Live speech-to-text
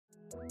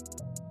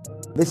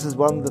This is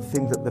one of the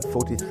things that the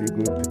 43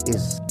 group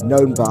is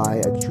known by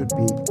and should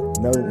be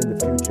known in the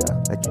future,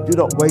 that you do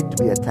not wait to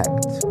be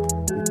attacked.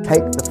 You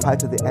take the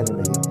fight of the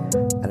enemy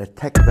and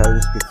attack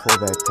those before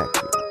they attack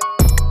you.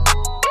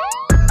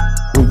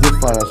 We did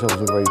find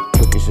ourselves in a very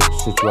tricky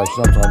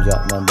situation, sometimes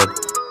outnumbered.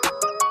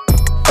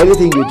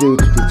 Anything you do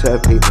to deter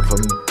people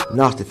from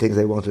nasty things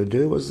they want to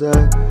do was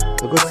a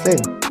good thing.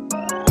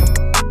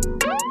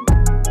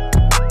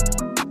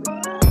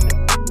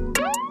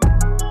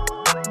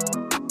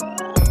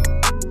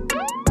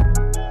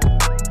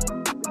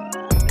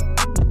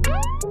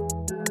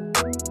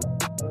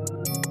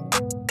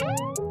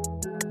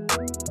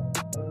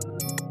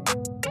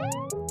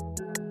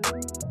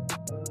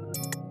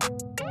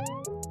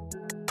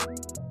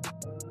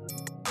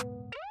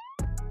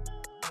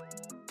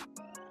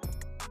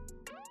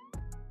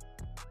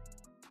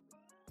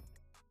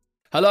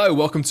 Hello,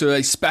 welcome to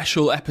a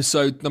special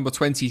episode number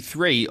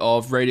 23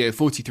 of Radio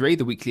 43,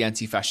 the weekly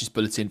anti-fascist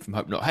bulletin from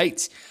Hope Not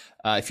Hate.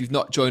 If you've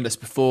not joined us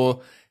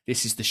before,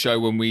 this is the show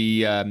when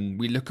we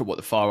look at what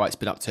the far right's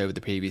been up to over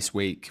the previous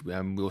week.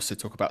 We also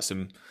talk about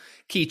some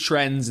key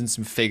trends and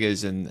some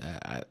figures and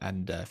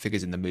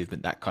figures in the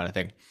movement, that kind of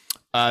thing.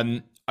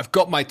 I've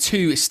got my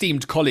two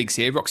esteemed colleagues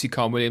here, Roxy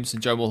Khan-Williams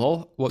and Joe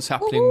Mulhall. What's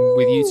happening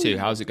with you two?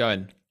 How's it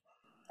going?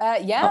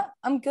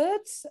 I'm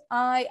good.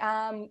 I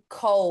am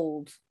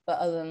cold, but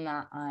other than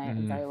that, I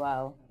am very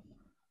well.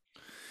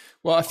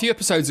 Well, a few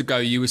episodes ago,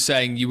 you were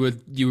saying you were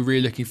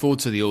really looking forward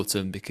to the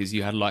autumn because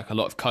you had like a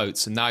lot of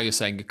coats, and now you're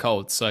saying you're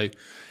cold. So,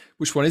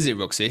 which one is it,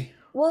 Roxy?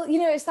 Well,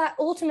 it's that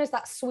autumn is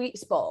that sweet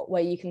spot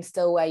where you can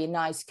still wear your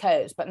nice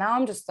coats, but now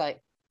I'm just like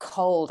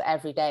cold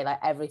every day, like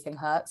everything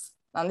hurts.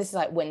 And this is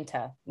like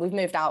winter. We've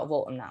moved out of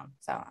autumn now,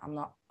 so I'm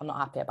not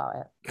happy about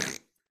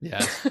it. Yeah,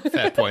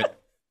 fair point.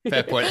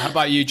 Fair point. How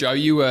about you, Joe?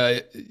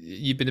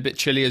 You've been a bit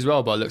chilly as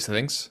well by the looks of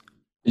things.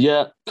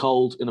 Yeah,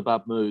 cold, in a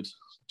bad mood.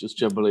 Just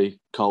generally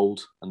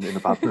cold and in a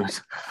bad mood.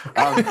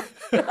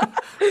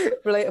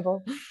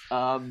 Relatable.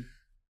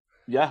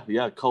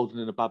 Yeah, cold and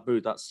in a bad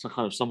mood. That's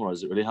kind of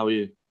summarise it, really. How are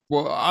you?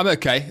 Well, I'm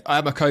okay. I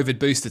had my COVID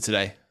booster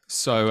today.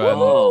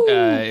 So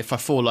if I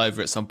fall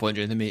over at some point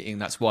during the meeting,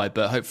 that's why.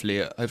 But hopefully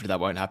that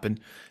won't happen.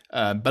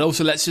 But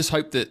also, let's just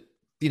hope that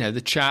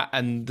the chat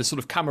and the sort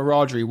of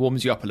camaraderie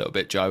warms you up a little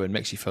bit, Joe, and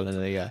makes you feel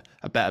in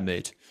a better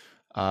mood.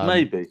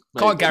 Maybe.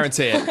 Can't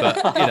guarantee it,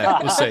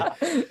 but we'll see.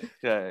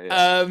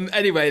 Yeah.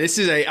 Anyway, this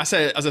is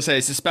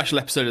it's a special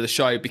episode of the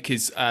show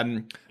because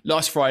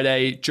last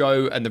Friday,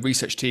 Joe and the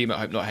research team at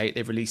Hope Not Hate,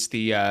 they've released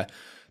the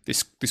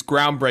this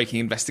groundbreaking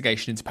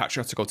investigation into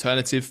Patriotic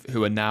Alternative,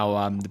 who are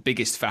now the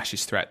biggest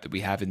fascist threat that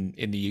we have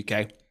in the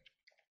UK.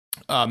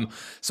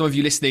 Some of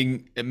you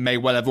listening may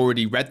well have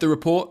already read the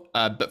report,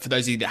 but for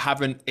those of you that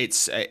haven't,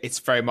 it's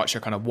very much a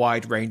kind of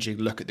wide-ranging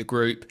look at the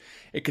group.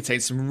 It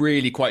contains some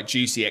really quite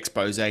juicy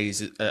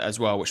exposés as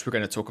well, which we're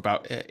going to talk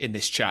about in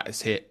this chat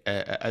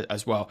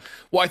as well.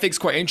 What I think is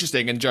quite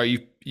interesting, and Joe,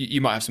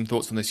 you might have some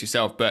thoughts on this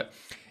yourself, but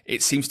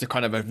it seems to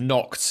kind of have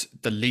knocked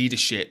the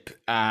leadership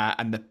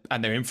and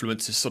their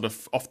influencers sort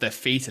of off their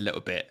feet a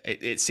little bit.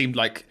 It seemed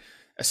like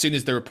as soon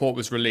as the report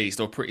was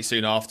released, or pretty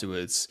soon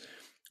afterwards,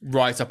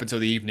 right up until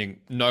the evening,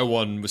 no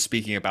one was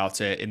speaking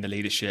about it in the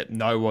leadership.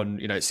 No one,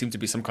 it seemed to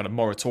be some kind of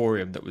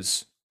moratorium that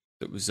was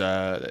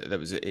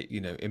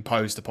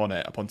imposed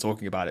upon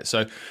talking about it.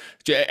 So,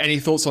 any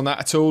thoughts on that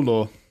at all?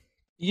 Or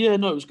yeah,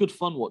 no, it was good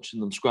fun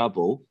watching them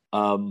scrabble.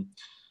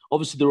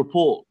 Obviously, the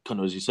report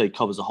kind of, as you say,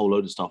 covers a whole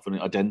load of stuff and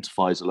it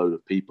identifies a load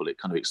of people. It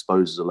kind of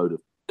exposes a load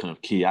of kind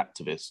of key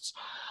activists.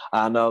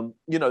 And,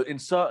 in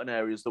certain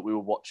areas that we were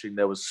watching,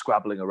 there was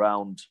scrabbling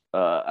around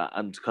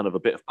and kind of a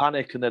bit of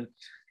panic. And then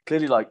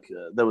clearly,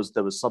 there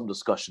was some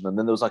discussion, and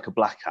then there was like a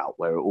blackout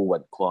where it all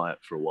went quiet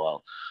for a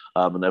while,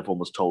 and everyone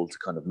was told to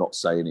kind of not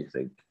say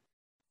anything.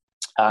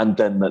 And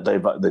then they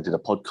did a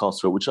podcast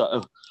for it, which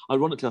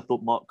ironically I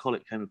thought Mark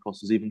Collett came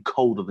across as even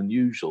colder than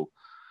usual,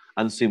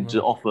 and seemed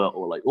to offer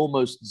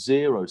almost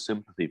zero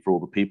sympathy for all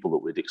the people that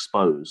we'd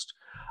exposed.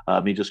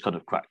 He just kind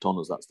of cracked on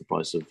as that's the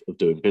price of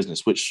doing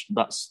business, which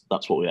that's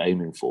what we're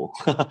aiming for.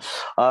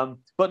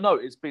 But no,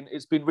 it's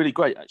been really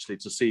great actually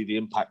to see the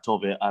impact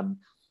of it.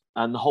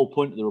 And the whole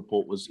point of the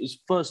report is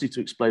firstly to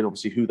explain,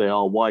 obviously, who they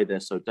are, why they're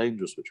so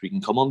dangerous, which we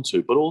can come on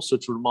to, but also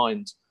to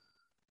remind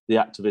the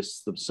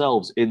activists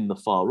themselves in the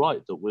far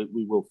right that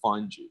we will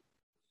find you.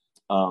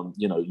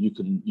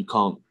 You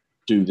can't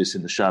do this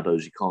in the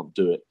shadows. You can't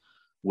do it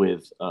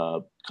with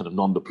kind of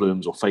nom de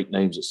plumes or fake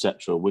names,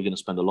 etc. We're going to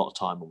spend a lot of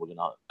time and we're going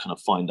to kind of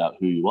find out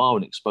who you are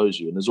and expose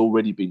you. And there's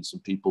already been some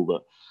people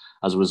that,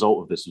 as a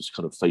result of this, has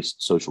kind of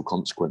faced social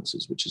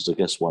consequences, which is, I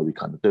guess, why we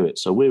kind of do it.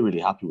 So we're really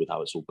happy with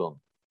how it's all gone.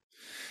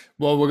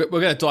 Well, we're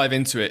going to dive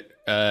into it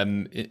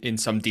in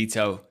some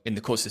detail in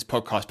the course of this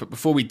podcast. But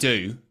before we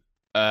do,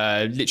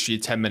 literally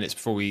 10 minutes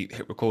before we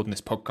hit record on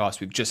this podcast,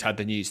 we've just had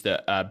the news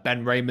that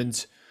Ben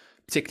Raymond,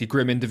 particularly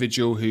grim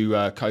individual who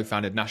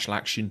co-founded National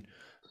Action,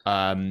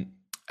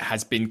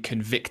 has been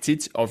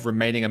convicted of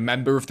remaining a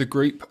member of the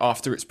group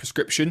after its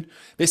prescription.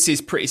 This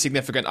is pretty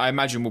significant. I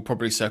imagine we'll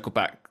probably circle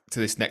back to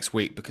this next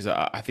week because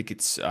I think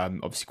it's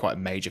obviously quite a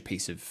major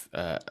piece of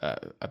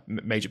a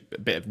major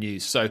bit of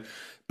news. So,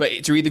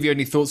 but do either of you have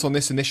any thoughts on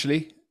this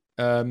initially,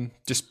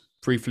 just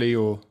briefly,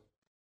 or?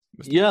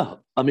 Yeah,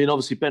 I mean,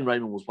 obviously Ben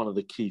Raymond was one of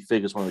the key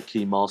figures, one of the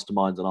key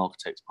masterminds and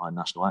architects behind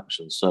National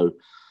Action. So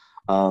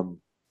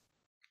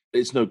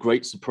it's no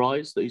great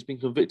surprise that he's been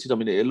convicted. I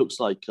mean, it looks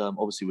like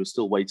obviously we're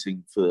still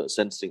waiting for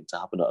sentencing to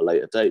happen at a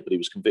later date, but he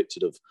was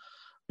convicted of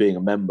being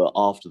a member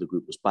after the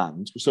group was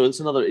banned. So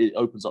it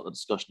opens up the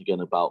discussion again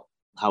about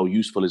how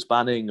useful is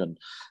banning, and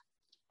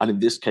in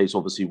this case,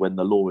 obviously, when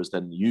the law is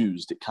then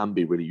used, it can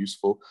be really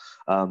useful.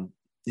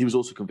 He was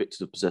also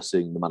convicted of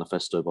possessing the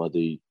manifesto by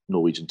the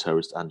Norwegian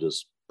terrorist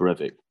Anders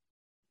Breivik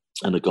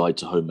and a guide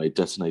to homemade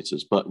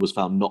detonators, but was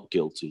found not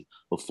guilty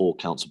of 4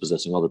 counts of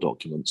possessing other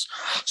documents.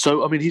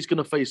 So, I mean, he's going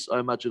to face, I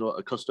imagine,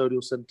 a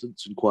custodial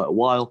sentence in quite a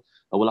while.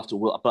 We'll have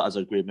to, but as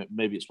I agree,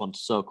 maybe it's one to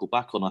circle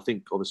back on. I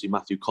think, obviously,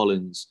 Matthew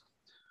Collins,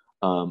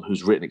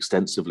 who's written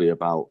extensively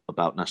about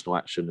National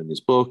Action in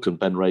his book, and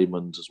Ben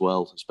Raymond as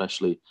well,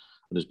 especially,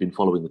 and has been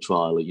following the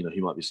trial. You know,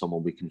 he might be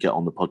someone we can get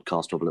on the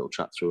podcast or have a little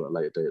chat through at a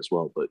later date as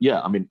well. But yeah,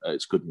 I mean,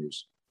 it's good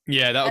news.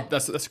 Yeah,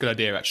 that's a good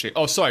idea, actually.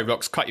 Oh, sorry,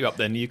 Rox, cut you up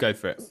then. You go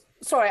for it.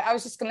 Sorry, I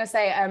was just going to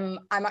say I'm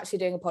actually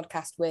doing a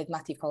podcast with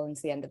Matthew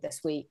Collins the end of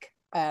this week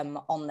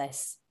on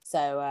this.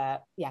 So,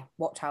 yeah,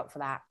 watch out for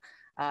that.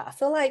 I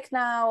feel like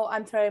now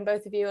I'm throwing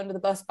both of you under the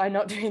bus by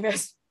not doing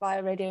this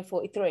via Radio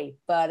 43.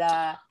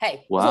 But,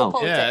 hey, wow.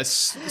 Yeah,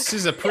 this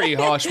is a pretty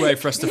harsh way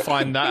for us to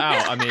find that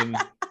out. I mean,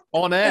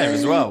 on air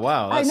as well.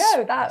 Wow. I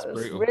know, that was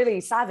brutal. Really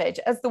savage.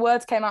 As the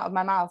words came out of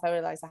my mouth, I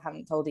realised I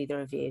haven't told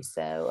either of you.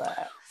 So,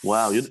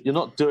 wow, you're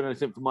not doing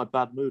anything for my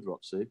bad mood,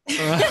 Roxy.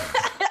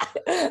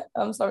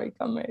 I'm sorry,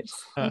 comrades.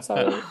 I'm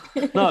sorry.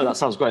 No, that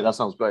sounds great.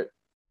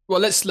 Well,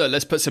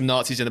 let's put some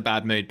Nazis in a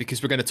bad mood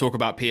because we're going to talk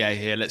about PA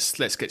here.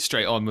 Let's get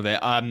straight on with it.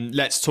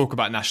 Let's talk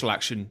about National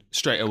Action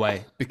straight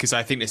away because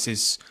I think this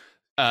is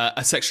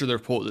a section of the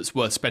report that's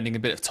worth spending a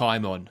bit of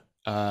time on.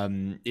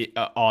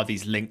 Are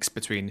these links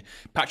between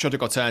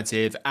Patriotic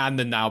Alternative and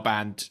the now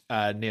banned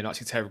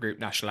neo-Nazi terror group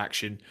National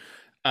Action?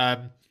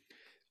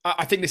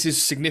 I think this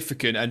is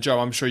significant, and Joe,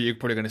 I'm sure you're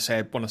probably going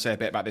to want to say a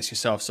bit about this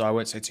yourself, so I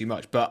won't say too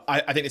much. But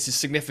I think this is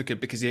significant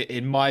because,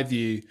 in my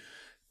view,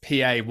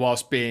 PA,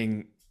 whilst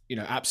being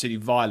absolutely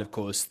vile, of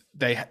course,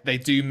 they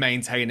do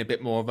maintain a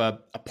bit more of a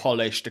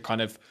polished, a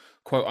kind of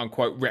quote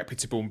unquote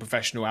reputable and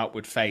professional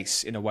outward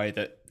face in a way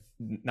that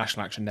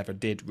National Action never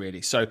did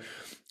really. So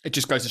it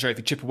just goes to show if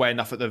you chip away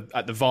enough at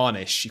the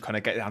varnish, you kind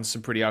of get down to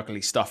some pretty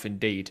ugly stuff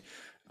indeed.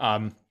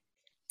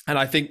 And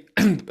I think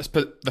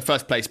the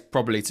first place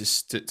probably to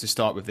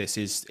start with this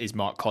is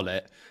Mark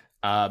Collett.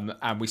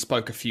 And we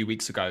spoke a few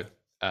weeks ago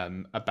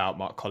about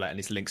Mark Collett and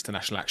his links to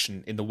National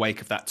Action in the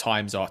wake of that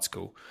Times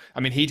article. I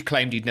mean, he'd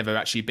claimed he'd never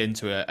actually been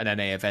to an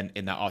NA event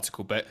in that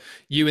article, but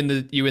you and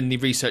the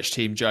research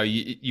team, Joe,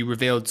 you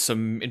revealed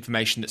some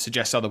information that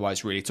suggests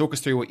otherwise. Really, talk us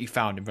through what you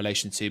found in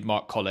relation to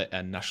Mark Collett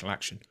and National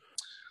Action.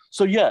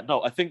 So yeah,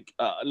 no, I think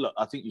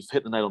I think you've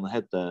hit the nail on the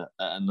head there,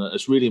 and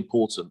it's really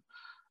important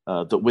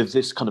that with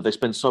this kind of, they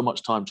spend so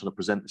much time trying to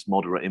present this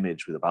moderate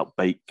image with about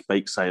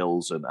bake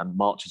sales and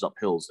marches up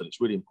hills, that it's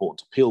really important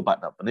to peel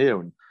back that veneer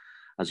and,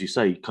 as you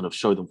say, kind of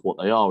show them for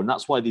what they are. And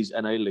that's why these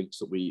NA links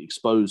that we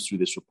expose through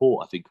this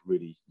report, I think, are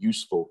really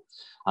useful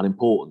and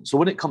important. So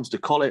when it comes to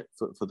Collett,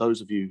 for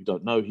those of you who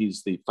don't know,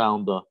 he's the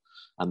founder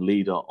and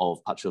leader of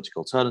Patriotic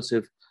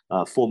Alternative,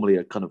 formerly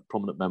a kind of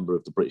prominent member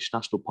of the British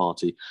National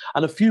Party.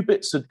 And a few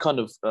bits had kind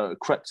of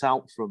crept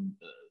out from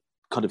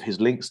kind of his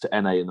links to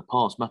NA in the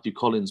past. Matthew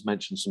Collins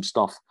mentioned some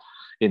stuff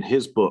in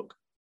his book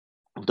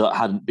that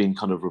hadn't been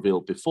kind of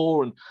revealed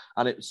before.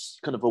 And it's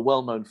kind of a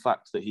well-known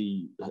fact that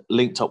he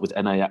linked up with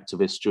NA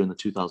activists during the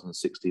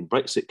 2016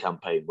 Brexit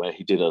campaign, where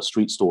he did a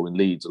street stall in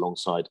Leeds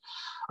alongside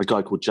a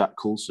guy called Jack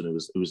Coulson,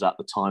 who was at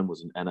the time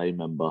was an NA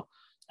member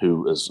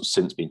who has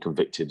since been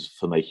convicted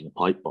for making a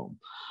pipe bomb.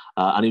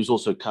 And he was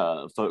also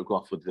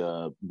photographed with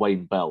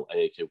Wayne Bell,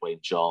 aka Wayne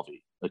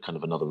Jarvie, a kind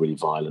of another really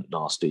violent,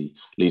 nasty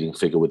leading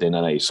figure within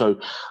NA. So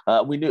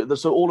we knew that.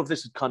 So all of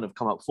this had kind of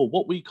come out before.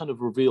 What we kind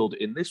of revealed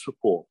in this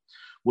report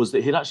was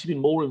that he'd actually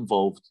been more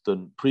involved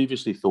than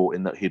previously thought,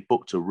 in that he'd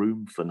booked a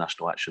room for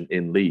National Action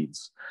in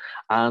Leeds,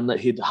 and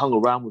that he'd hung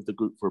around with the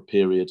group for a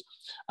period.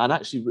 And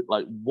actually,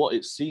 like, what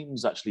it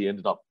seems actually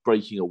ended up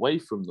breaking away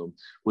from them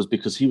was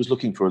because he was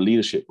looking for a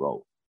leadership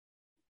role.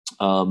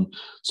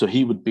 So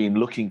he would been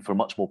looking for a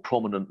much more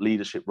prominent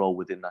leadership role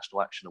within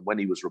National Action. And when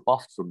he was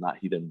rebuffed from that,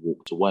 he then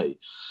walked away.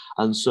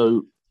 And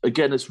so,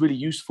 again, it's really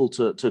useful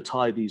to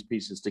tie these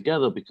pieces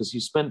together, because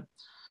he spent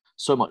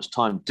so much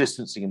time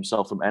distancing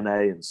himself from NA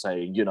and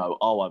saying,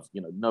 I've,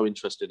 no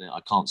interest in it, I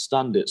can't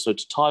stand it. So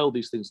to tie all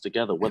these things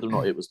together, whether or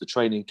not it was the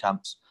training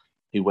camps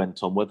he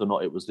went on, whether or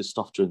not it was this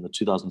stuff during the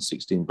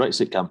 2016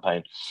 Brexit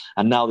campaign,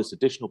 and now this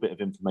additional bit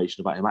of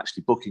information about him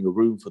actually booking a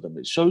room for them,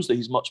 it shows that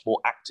he's much more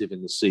active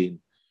in the scene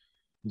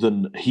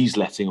than he's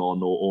letting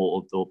on,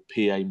 or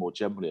PA more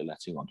generally are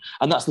letting on.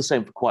 And that's the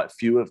same for quite a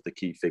few of the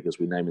key figures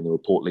we name in the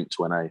report linked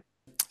to NA.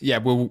 Yeah,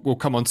 we'll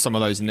come on to some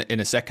of those in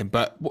a second.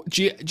 But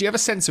do you have a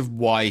sense of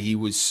why he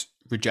was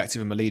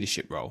rejected him a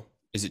leadership role?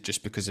 Is it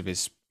just because of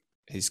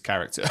his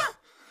character?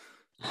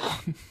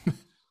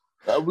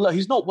 Well,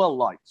 he's not well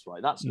liked,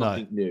 right? That's No.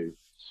 nothing new.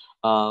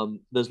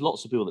 There's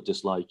lots of people that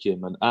dislike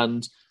him,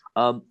 and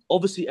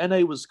obviously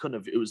NA was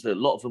a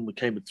lot of them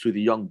came through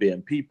the young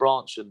BNP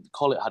branch, and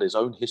Collett had his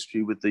own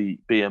history with the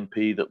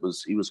BNP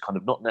he was kind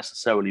of not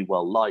necessarily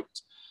well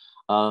liked.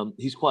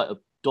 He's quite a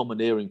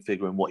domineering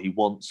figure in what he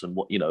wants and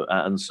what,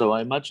 and so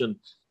I imagine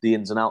the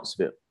ins and outs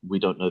of it, we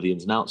don't know the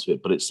ins and outs of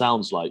it, but it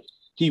sounds like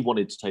he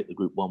wanted to take the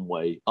group one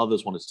way,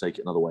 others wanted to take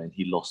it another way, and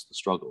he lost the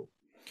struggle.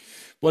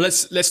 Well,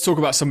 let's talk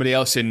about somebody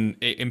else in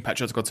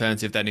Patriotic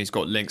Alternative then who's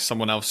got links,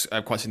 someone else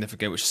quite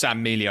significant, which is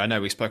Sam Mealy. I know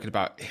we've spoken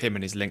about him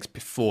and his links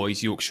before.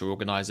 He's Yorkshire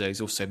organiser.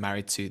 He's also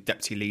married to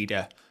Deputy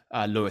Leader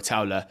Laura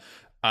Towler.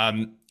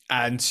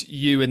 And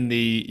you and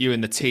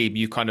the team,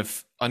 you kind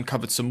of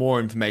uncovered some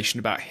more information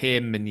about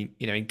him and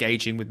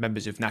engaging with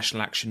members of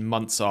National Action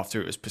months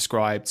after it was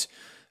prescribed.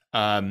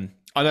 I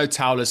know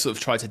Towler sort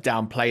of tried to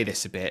downplay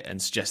this a bit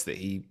and suggest that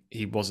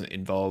he wasn't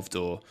involved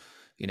or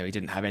he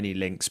didn't have any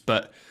links,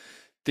 but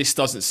this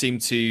doesn't seem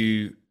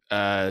to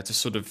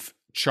sort of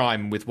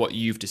chime with what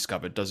you've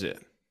discovered, does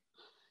it?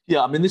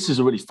 Yeah, I mean, this is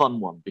a really fun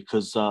one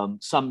because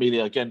Sam Mealy,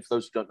 again, for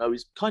those who don't know,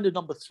 he's kind of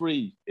number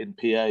 3 in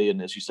PA.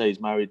 And as you say, he's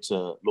married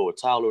to Laura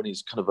Towler and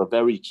he's kind of a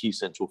very key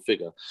central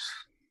figure.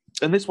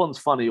 And this one's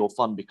funny or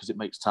fun because it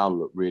makes Towler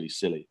look really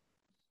silly.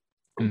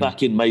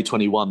 Back in May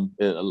 21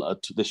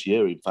 this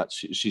year, in fact,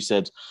 she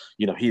said,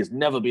 he has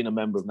never been a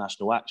member of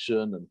National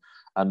Action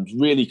and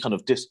really kind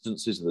of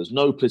distances, there's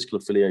no political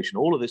affiliation,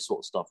 all of this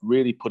sort of stuff,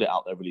 really put it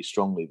out there really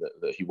strongly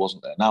that he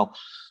wasn't there. Now,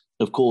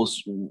 of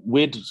course,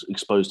 we'd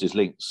exposed his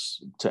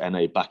links to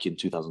NA back in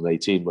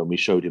 2018 when we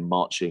showed him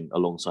marching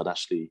alongside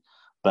Ashley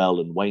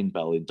Bell and Wayne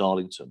Bell in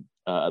Darlington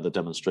at the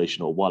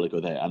demonstration a while ago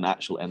there, an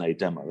actual NA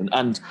demo.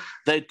 And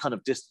they'd kind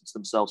of distanced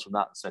themselves from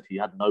that and said he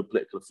had no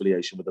political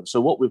affiliation with them.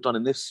 So what we've done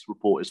in this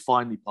report is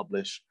finally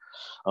publish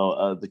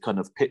the kind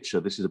of picture.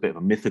 This is a bit of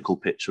a mythical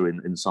picture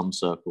in some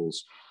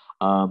circles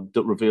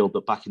that revealed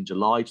that back in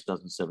July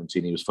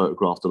 2017, he was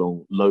photographed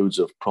along loads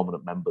of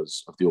prominent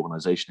members of the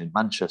organisation in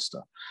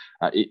Manchester.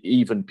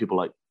 Even people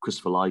like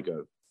Christopher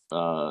Ligo,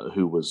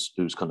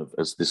 who's kind of,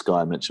 as this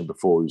guy I mentioned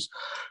before,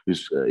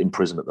 who's in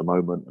prison at the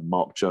moment, and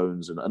Mark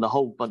Jones and a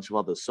whole bunch of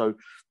others. So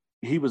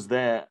he was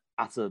there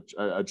at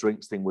a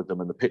drinks thing with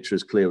them, and the picture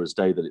is clear as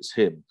day that it's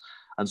him.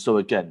 And so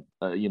again,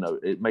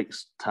 it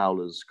makes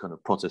Towler's kind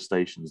of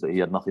protestations that he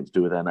had nothing to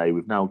do with NA.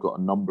 We've now got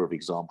a number of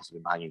examples of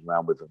him hanging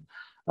around with them.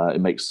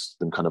 It makes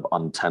them kind of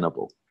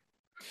untenable.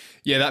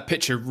 Yeah, that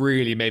picture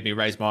really made me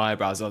raise my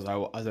eyebrows. I was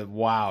like,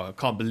 wow, I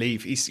can't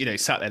believe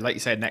he's sat there, like you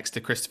said, next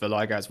to Christopher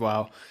Ligo as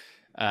well.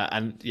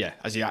 And yeah,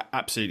 as you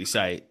absolutely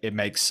say, it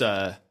makes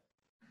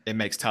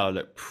Towler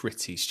look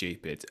pretty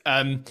stupid.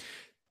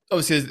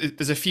 Obviously,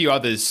 there's a few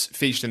others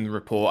featured in the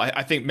report.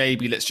 I think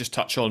maybe let's just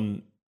touch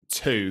on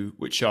 2,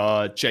 which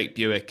are Jake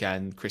Buick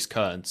and Chris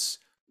Kearns,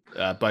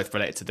 both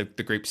related to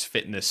the group's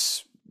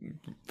fitness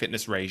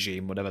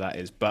regime, whatever that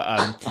is.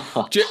 But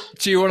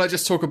do you want to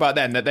just talk about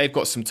them, that they've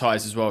got some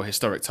ties as well,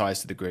 historic ties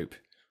to the group?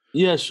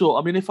 Yeah, sure.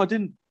 I mean, if I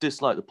didn't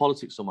dislike the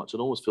politics so much, I'd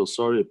almost feel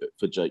sorry a bit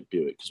for Jake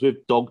Buick because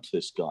we've dogged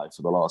this guy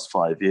for the last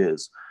 5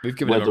 years. We've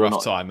given him a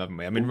rough time, haven't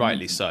we? I mean,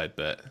 rightly so,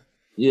 but...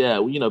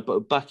 Yeah,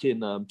 but back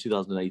in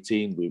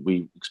 2018,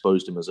 we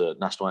exposed him as a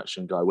National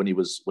Action guy when he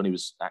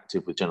was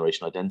active with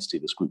Generation Identity,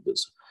 this group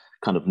that's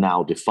kind of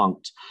now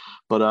defunct.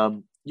 But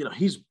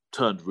he's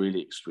turned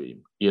really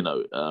extreme. He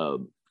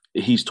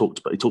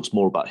talks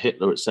more about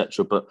Hitler,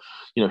 etc. But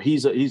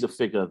he's a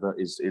figure that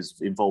is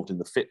involved in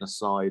the fitness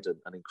side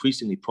and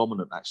increasingly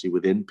prominent actually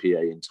within PA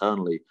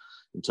internally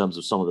in terms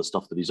of some of the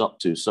stuff that he's up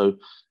to. So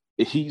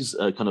he's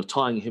kind of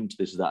tying him to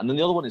this and that. And then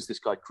the other one is this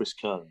guy Chris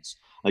Kearns,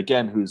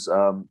 again, who's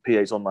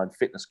PA's online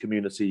fitness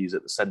community. He's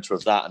at the centre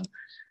of that, and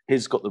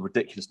he's got the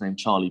ridiculous name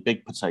Charlie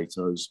Big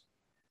Potatoes.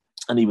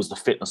 And he was the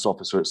fitness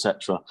officer,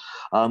 etc.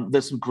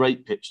 There's some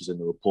great pictures in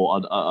the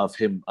report of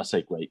him. I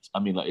say great. I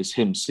mean, it's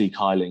him Sieg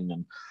Heiling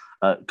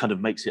and kind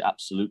of makes it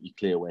absolutely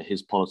clear where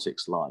his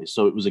politics lie.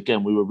 So it was,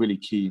 again, we were really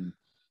keen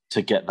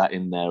to get that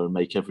in there and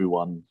make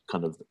everyone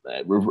kind of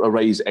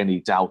erase any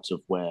doubt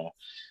of where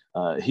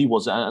he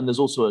was. And there's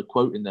also a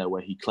quote in there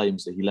where he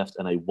claims that he left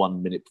NA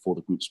 1 minute before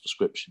the group's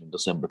prescription in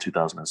December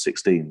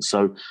 2016.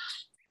 So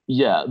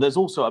yeah, there's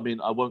also, I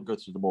mean, I won't go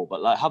through them all,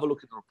 but have a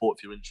look at the report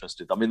if you're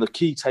interested. I mean, the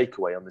key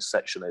takeaway on this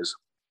section is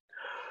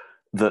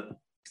that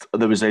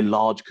there is a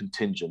large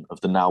contingent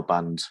of the now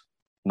banned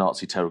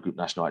Nazi terror group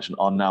National Action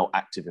are now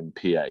active in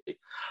PA.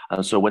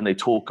 And so when they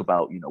talk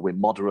about, we're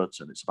moderate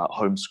and it's about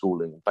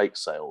homeschooling and bake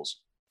sales,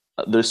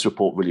 this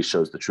report really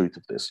shows the truth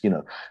of this.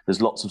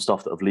 There's lots of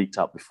stuff that have leaked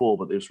out before,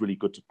 but it was really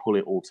good to pull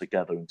it all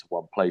together into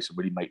one place and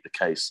really make the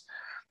case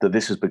that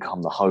this has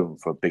become the home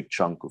for a big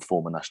chunk of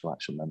former National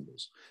Action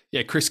members.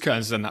 Yeah, Chris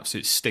Kearns is an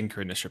absolute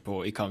stinker in this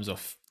report. He comes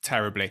off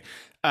terribly.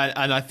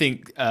 And I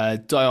think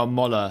Diane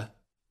Moller,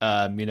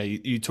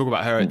 you talk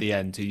about her at the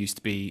end,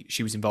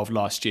 she was involved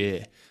last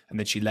year and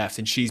then she left,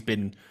 and she's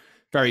been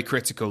very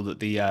critical that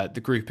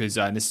the group is,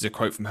 and this is a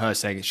quote from her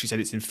saying, she said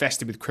it's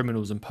infested with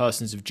criminals and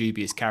persons of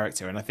dubious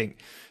character. And I think,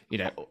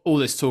 all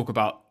this talk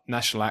about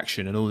National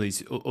Action and all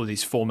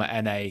these former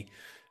NA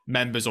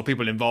members or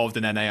people involved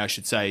in NA, I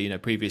should say,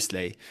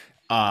 previously,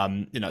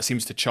 it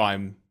seems to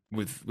chime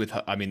with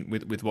her,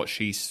 with what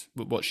she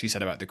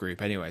said about the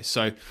group anyway.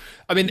 So,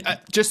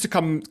 just to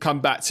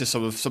come back to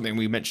sort of something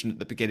we mentioned at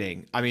the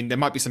beginning, there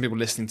might be some people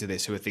listening to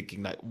this who are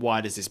thinking like,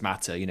 why does this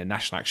matter?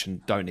 National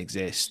Action don't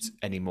exist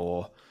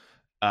anymore.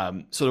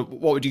 Sort of,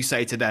 what would you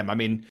say to them?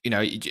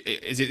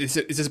 Is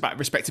this about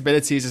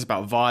respectability? Is this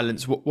about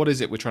violence? What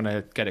is it we're trying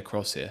to get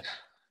across here?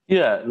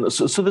 Yeah,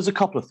 so there's a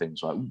couple of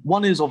things, right?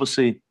 One is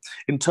obviously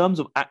in terms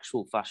of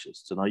actual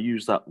fascists, and I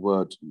use that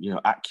word,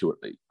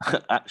 accurately,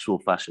 actual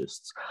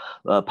fascists.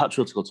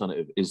 Patriotic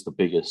Alternative is the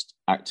biggest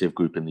active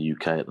group in the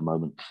UK at the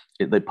moment.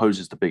 They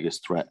poses the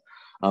biggest threat.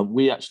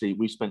 We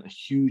spent a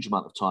huge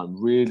amount of time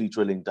really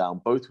drilling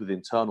down, both with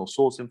internal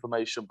source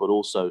information, but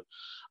also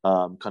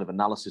kind of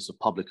analysis of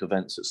public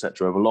events,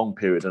 etc., over a long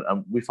period.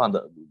 And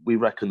we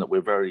reckon that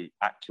we're very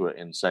accurate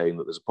in saying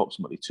that there's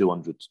approximately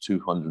 200 to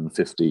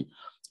 250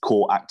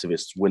 core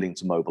activists willing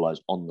to mobilize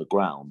on the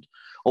ground.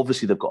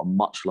 Obviously, they've got a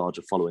much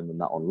larger following than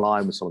that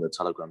online, with some of their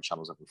Telegram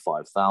channels over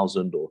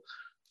 5,000, or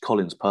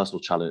Colin's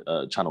personal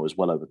channel is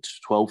well over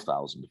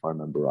 12,000, if I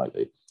remember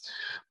rightly.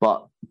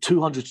 But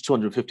 200 to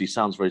 250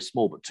 sounds very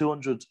small, but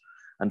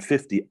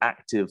 250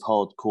 active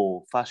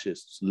hardcore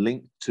fascists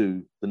linked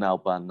to the now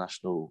banned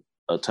national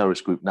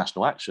terrorist group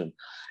National Action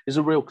is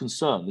a real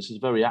concern. This is a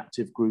very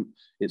active group.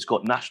 It's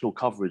got national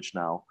coverage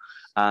now,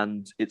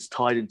 and it's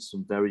tied into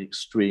some very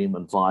extreme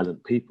and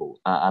violent people.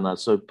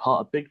 So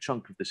a big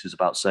chunk of this is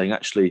about saying,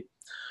 actually,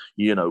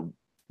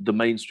 the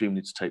mainstream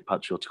needs to take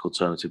Patriotic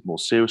Alternative more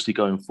seriously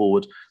going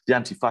forward. The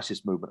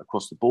anti-fascist movement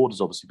across the board has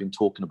obviously been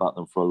talking about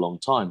them for a long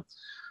time.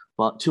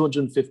 But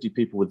 250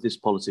 people with this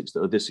politics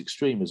that are this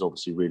extreme is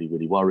obviously really,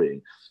 really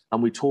worrying.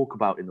 And we talk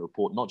about in the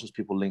report, not just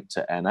people linked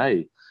to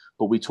NA,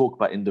 but we talk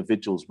about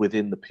individuals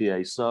within the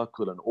PA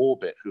circle and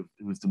orbit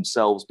who've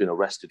themselves been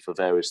arrested for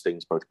various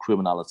things, both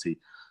criminality,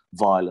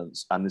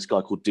 violence, and this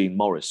guy called Dean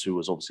Morris, who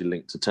was obviously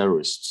linked to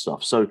terrorist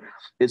stuff. So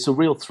it's a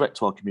real threat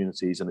to our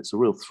communities, and it's a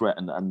real threat,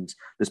 and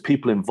there's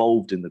people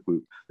involved in the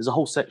group. There's a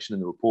whole section in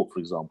the report, for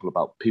example,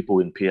 about people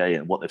in PA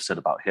and what they've said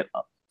about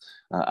Hitler.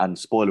 And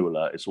spoiler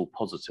alert, it's all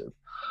positive.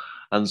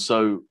 And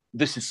so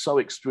this is so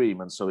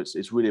extreme, and so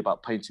it's really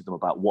about painting them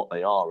about what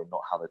they are and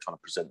not how they're trying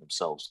to present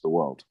themselves to the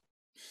world.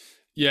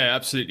 Yeah,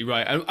 absolutely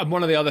right. And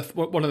one of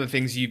the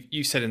things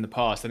you said in the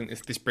past, I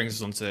think this brings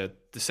us on to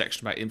the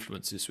section about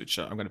influences, which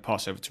I'm going to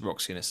pass over to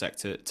Roxy in a sec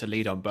to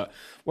lead on. But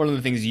one of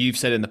the things you've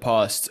said in the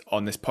past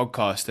on this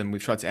podcast, and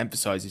we've tried to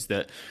emphasize, is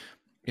that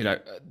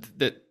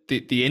that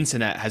the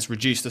internet has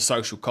reduced the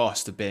social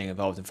cost of being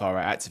involved in far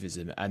right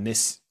activism, and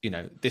this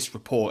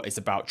report is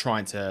about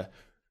trying to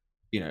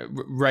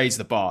raise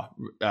the bar,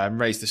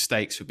 raise the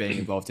stakes for being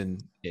involved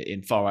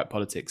in far right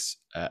politics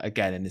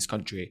again in this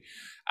country.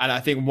 And I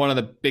think one of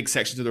the big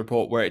sections of the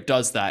report where it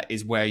does that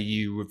is where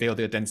you reveal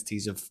the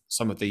identities of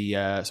some of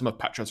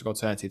Patriotic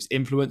Alternative's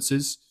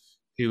influencers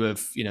who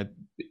have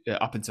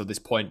up until this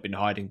point been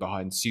hiding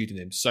behind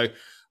pseudonyms. So,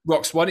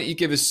 Rox, why don't you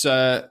give us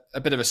a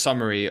bit of a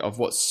summary of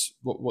what's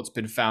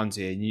been found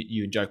here, and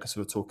you and Joe can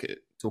sort of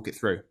talk it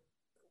through.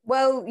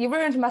 Well, you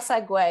ruined my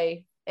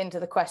segue into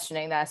the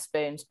questioning there,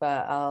 Spoons,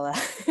 but I'll...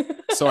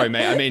 Sorry,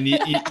 mate. I mean,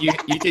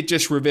 you did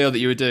just reveal that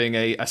you were doing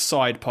a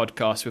side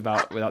podcast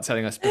without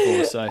telling us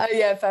before. So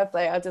yeah, fair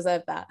play. I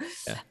deserve that.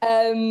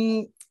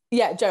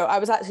 Yeah. Joe, I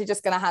was actually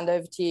just going to hand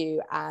over to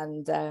you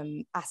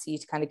and ask you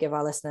to kind of give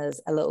our listeners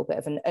a little bit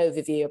of an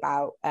overview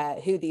about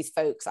who these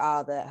folks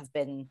are that have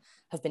been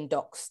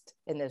doxed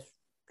in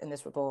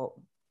this report.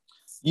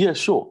 Yeah,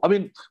 sure. I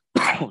mean,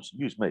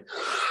 excuse me.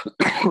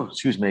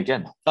 Excuse me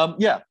again.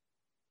 Yeah.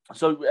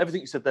 So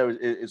everything you said there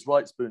is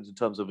right, Spoons, in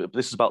terms of it. But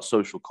this is about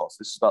social costs.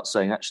 This is about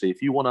saying, actually, if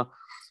you want to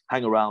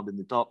hang around in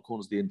the dark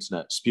corners of the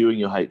internet, spewing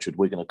your hatred,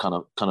 we're going to kind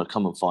of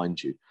come and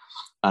find you,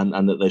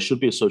 and that there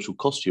should be a social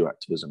cost to your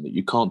activism. That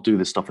you can't do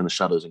this stuff in the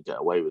shadows and get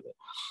away with it.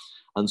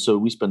 And so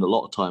we spend a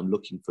lot of time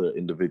looking for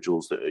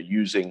individuals that are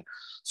using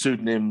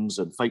pseudonyms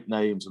and fake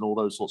names and all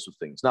those sorts of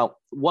things. Now,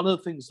 one of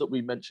the things that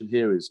we mentioned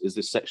here is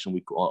this section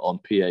we got on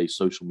PA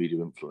social media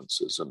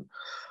influencers. And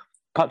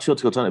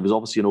Patriotic Alternative is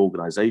obviously an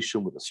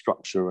organization with a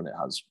structure, and it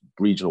has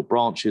regional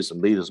branches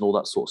and leaders and all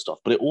that sort of stuff.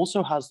 But it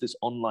also has this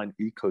online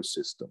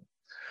ecosystem,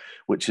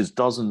 which is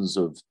dozens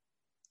of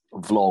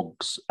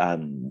vlogs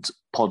and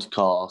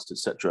podcasts,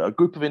 etc. A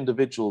group of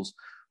individuals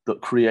that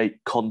create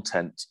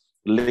content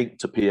linked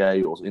to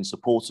PA or in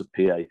support of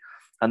PA.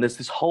 And there's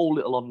this whole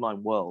little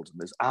online world, and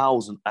there's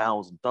hours and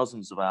hours and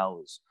dozens of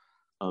hours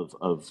of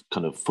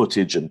kind of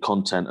footage and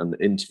content and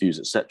interviews,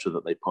 etc.,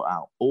 that they put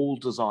out, all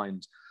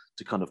designed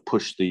to kind of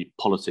push the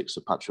politics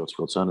of Patriotic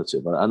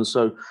Alternative. And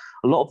so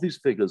a lot of these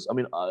figures, I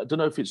mean, I don't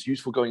know if it's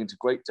useful going into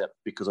great depth,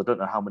 because I don't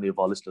know how many of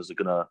our listeners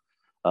are going to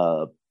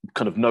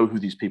kind of know who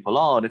these people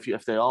are. And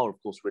if they are,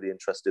 of course, really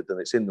interested, then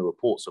it's in the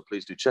report, so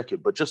please do check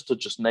it. But just to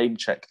name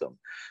check them,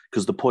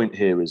 because the point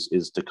here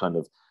is to kind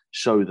of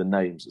show the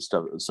names and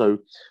stuff. So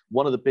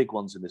one of the big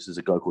ones in this is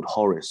a guy called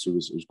Horace, who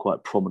was quite a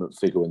prominent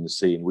figure in the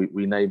scene.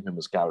 We name him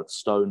as Gareth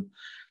Stone.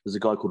 There's a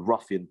guy called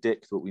Ruffian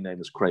Dick that we name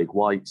as Craig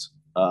White.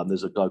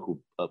 There's a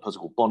person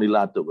called Bonnie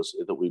Lad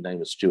that we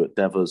name as Stuart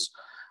Devers.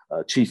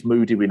 Chief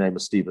Moody we name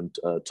as Stephen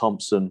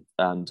Thompson,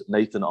 and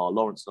Nathan R.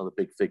 Lawrence, another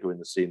big figure in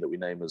the scene that we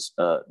name as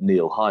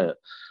Neil Hyatt.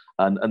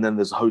 And then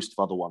there's a host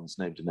of other ones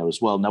named in there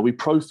as well. Now, we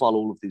profile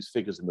all of these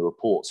figures in the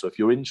report. So if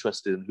you're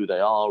interested in who they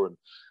are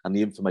and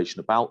the information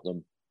about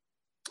them,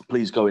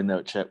 please go in there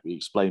and check. We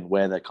explain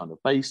where they're kind of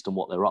based and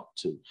what they're up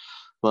to.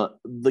 But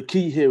the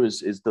key here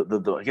is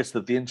that I guess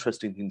that the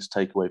interesting thing to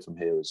take away from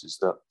here is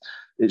that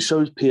it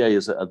shows PA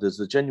as there's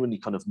a genuinely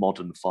kind of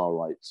modern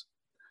far-right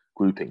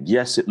grouping.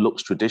 Yes, it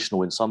looks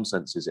traditional in some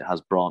senses. It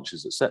has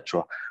branches,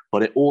 etc.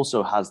 But it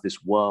also has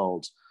this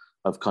world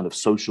of kind of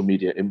social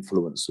media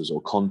influencers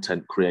or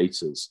content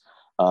creators.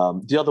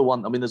 The other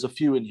one, I mean, there's a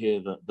few in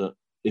here that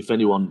if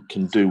anyone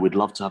can do, we'd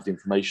love to have the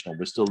information on.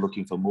 We're still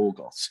looking for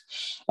Morgoth,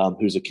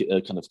 who's a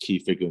kind of key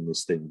figure in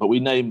this thing. But we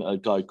name a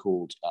guy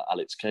called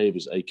Alex Cave,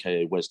 who's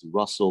AKA Wesley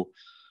Russell.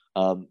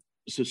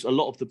 So a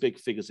lot of the big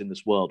figures in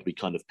this world, we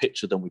kind of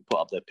picture them, we put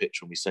up their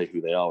picture and we say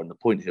who they are. And the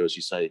point here, as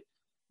you say,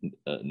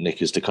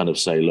 Nick, is to kind of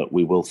say, look,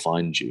 we will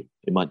find you.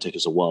 It might take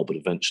us a while, but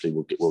eventually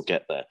we'll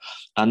get there.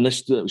 And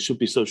this should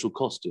be social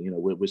costing. You know,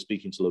 we're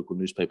speaking to local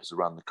newspapers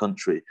around the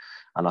country,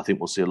 and I think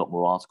we'll see a lot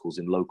more articles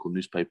in local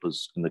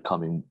newspapers in the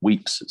coming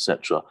weeks,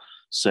 etc.,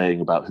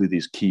 saying about who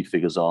these key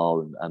figures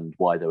are and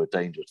why they're a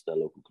danger to their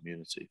local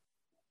community.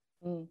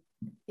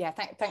 Yeah,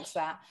 thanks for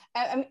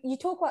that. You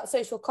talk about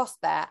social cost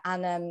there,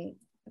 and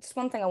just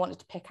one thing I wanted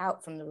to pick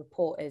out from the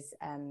report is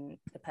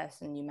the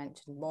person you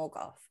mentioned,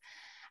 Morgoth.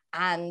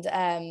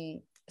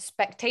 And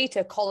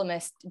Spectator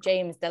columnist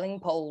James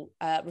Dillingpole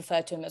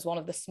referred to him as one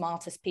of the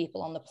smartest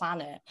people on the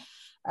planet.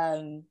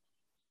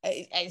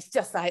 It's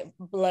just like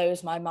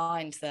blows my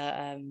mind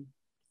that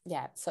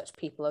such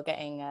people are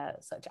getting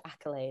such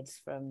accolades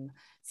from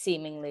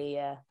seemingly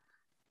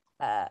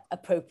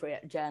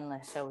appropriate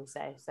journalists, shall we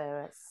say.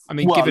 So it's, I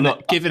mean,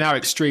 given how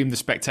extreme the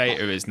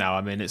Spectator is now,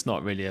 I mean, it's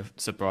not really a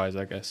surprise,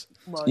 I guess.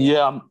 Well,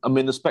 yeah, I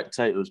mean, the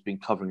Spectator has been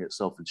covering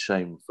itself in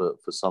shame for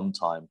some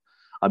time.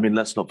 I mean,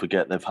 let's not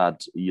forget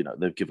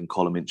they've given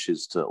column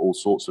inches to all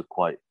sorts of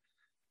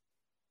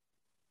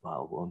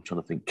I'm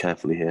trying to think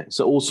carefully here.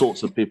 So all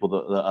sorts of people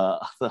that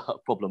are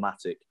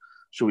problematic,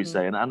 shall we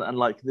say. And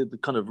like the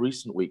kind of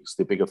recent weeks,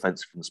 the big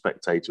offence from the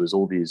Spectator is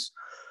all these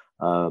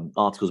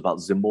articles about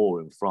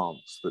Zemmour in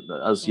France,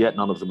 that as yet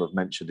none of them have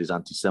mentioned his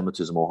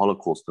anti-Semitism or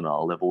Holocaust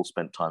denial. They've all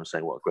spent time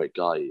saying what a great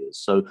guy he is.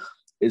 So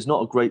it's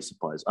not a great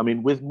surprise. I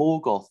mean, with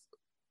Morgoth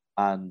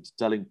and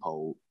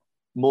Dellingpole,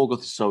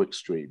 Morgoth is so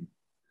extreme.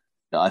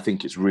 I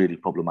think it's really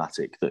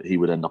problematic that he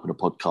would end up in a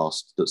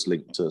podcast that's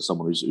linked to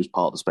someone who's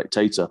part of the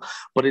Spectator.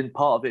 But in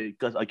part of it,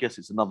 I guess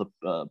it's another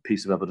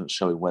piece of evidence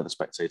showing where the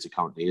Spectator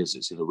currently is.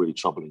 It's in a really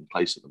troubling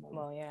place at the moment.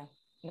 Well, yeah,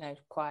 no,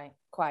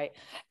 quite.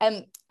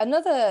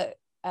 Another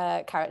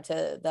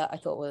character that I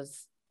thought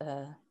was,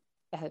 I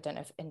don't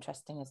know if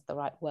interesting is the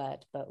right word,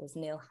 but was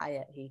Neil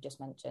Hyatt, who you just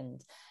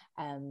mentioned,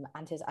 and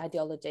his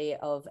ideology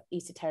of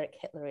esoteric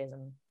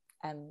Hitlerism.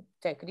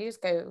 Joe, could you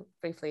just go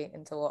briefly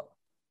into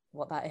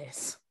what that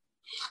is?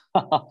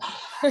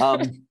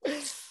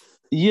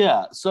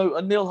 Yeah, so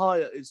Neil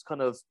Hyatt is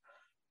kind of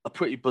a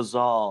pretty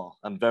bizarre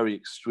and very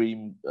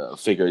extreme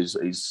figure.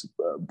 He's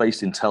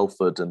based in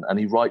Telford, and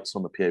he writes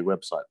on the PA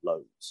website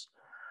loads.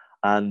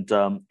 And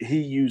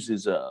he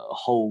uses a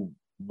whole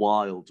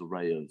wild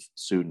array of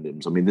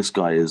pseudonyms. I mean, this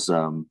guy is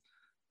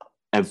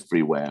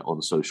everywhere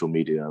on social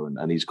media,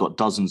 and he's got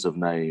dozens of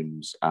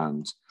names,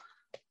 and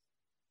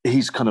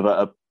he's kind of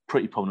a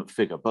pretty prominent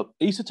figure. But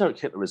esoteric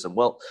Hitlerism,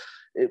 well,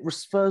 it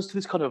refers to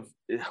this kind of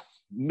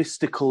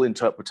mystical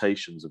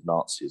interpretations of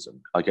Nazism,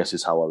 I guess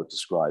is how I would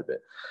describe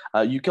it.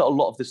 You get a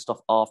lot of this stuff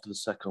after the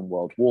Second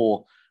World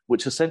War,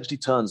 which essentially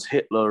turns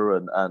Hitler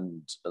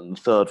and the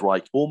Third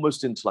Reich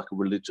almost into like a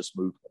religious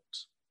movement.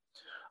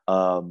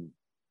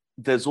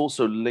 There's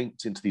also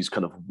linked into these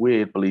kind of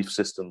weird belief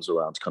systems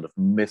around kind of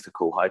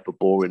mythical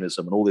Hyperboreanism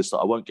and all this that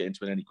I won't get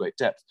into in any great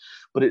depth,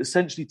 but it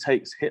essentially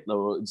takes Hitler,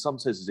 or in some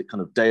senses it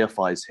kind of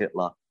deifies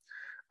Hitler,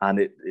 and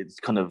it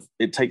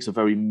takes a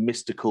very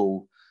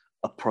mystical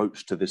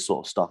approach to this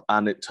sort of stuff,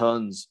 and it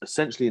turns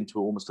essentially into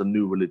almost a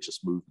new religious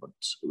movement.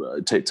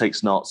 It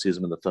takes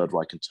Nazism and the Third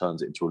Reich and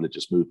turns it into a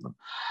religious movement.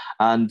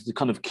 And the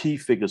kind of key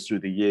figures through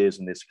the years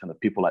in this, kind of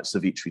people like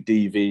Savitri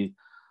Devi,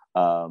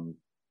 and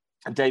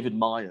David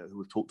Meyer, who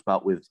we've talked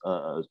about with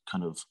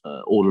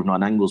Order of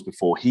Nine Angles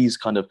before, he's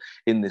kind of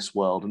in this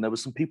world. And there were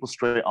some people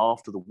straight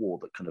after the war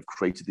that kind of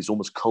created these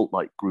almost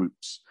cult-like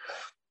groups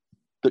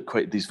that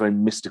create these very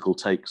mystical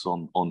takes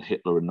on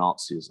Hitler and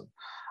Nazism.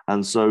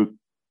 And so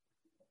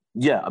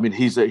Yeah, I mean,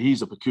 he's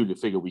a peculiar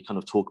figure. We kind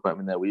of talk about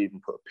him in there. We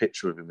even put a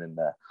picture of him in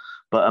there.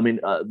 But I mean,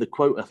 the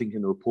quote I think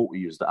in the report we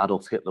used that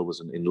Adolf Hitler was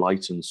an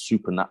enlightened,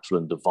 supernatural,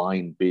 and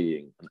divine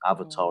being, an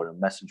avatar and a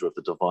messenger of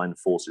the divine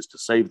forces to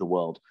save the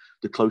world,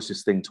 the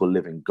closest thing to a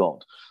living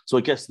God. So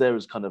I guess there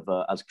is kind of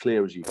as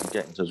clear as you can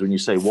get in terms of when you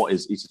say what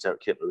is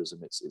esoteric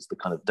Hitlerism, it's the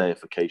kind of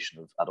deification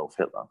of Adolf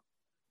Hitler.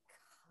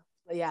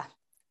 Yeah.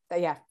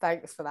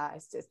 Thanks for that.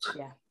 It's just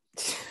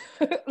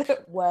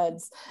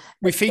words.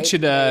 We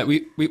featured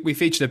we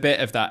featured a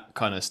bit of that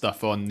kind of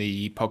stuff on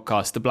the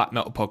podcast, the Black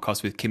Metal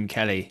podcast with Kim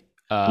Kelly.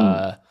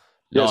 Yeah,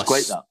 it's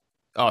great that.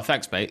 Oh,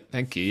 thanks, mate.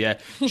 Thank you. Yeah,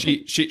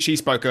 she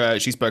spoke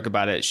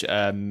about it.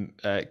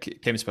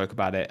 Kim spoke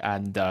about it,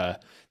 and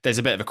there's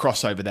a bit of a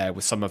crossover there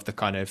with some of the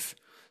kind of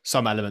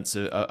some elements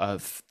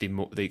of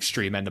the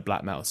extreme end of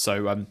black metal.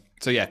 So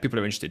yeah, people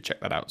are interested, check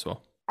that out as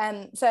well.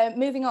 So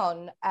moving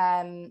on,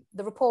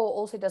 the report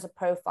also does a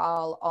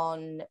profile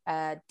on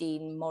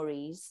Dean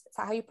Morris. Is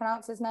that how you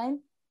pronounce his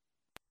name?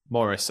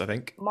 Morris, I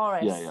think.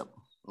 Morris. Yeah.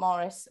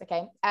 Morris.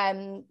 Okay.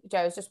 Joe,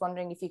 I was just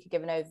wondering if you could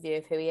give an overview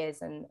of who he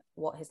is and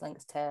what his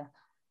links to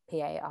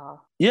PA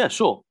are. Yeah,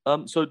 sure.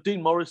 So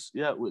Dean Morris,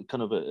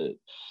 kind of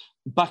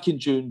back in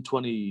June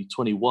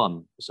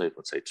 2021, let's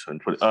say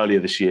 2020, earlier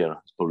this year,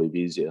 it's probably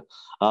easier.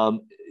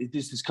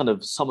 This is kind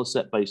of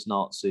Somerset-based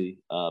Nazi.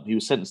 He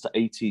was sentenced to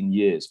 18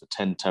 years for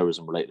 10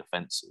 terrorism-related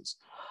offences.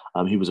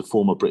 He was a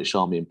former British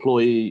Army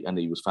employee, and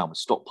he was found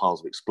with stockpiles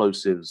of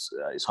explosives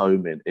at his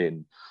home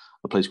in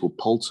a place called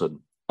Polton.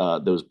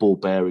 There was ball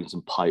bearings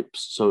and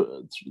pipes.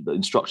 So the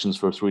instructions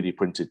for a 3D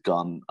printed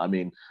gun. I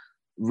mean,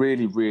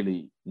 really,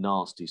 really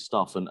nasty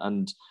stuff.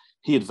 And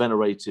he had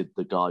venerated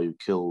the guy who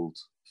killed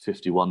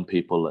 51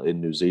 people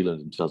in New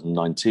Zealand in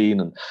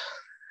 2019. And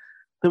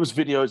there was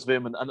videos of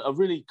him and a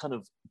really kind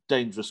of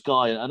dangerous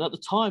guy. And at the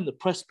time, the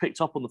press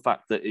picked up on the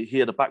fact that he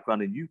had a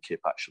background in UKIP,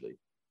 actually.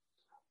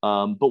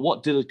 But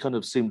what did kind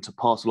of seem to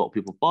pass a lot of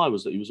people by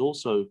was that he was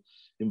also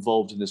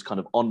involved in this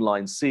kind of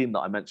online scene that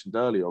I mentioned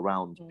earlier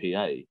around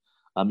PA.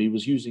 He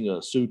was using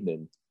a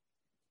pseudonym,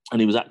 and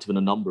he was active in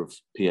a number of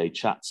PA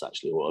chats,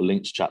 actually, or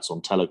linked chats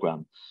on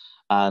Telegram.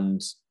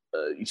 And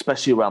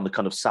especially around the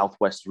kind of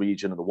Southwest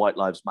region and the White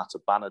Lives Matter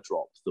banner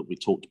drop that we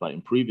talked about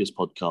in previous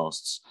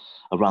podcasts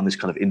around this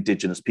kind of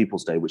Indigenous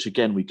Peoples Day, which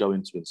again, we go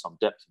into in some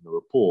depth in the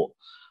report.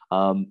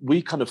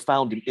 We kind of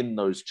found him in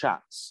those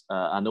chats.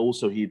 And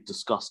also he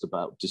discussed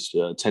about just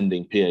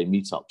attending PA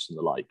meetups and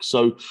the like.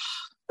 So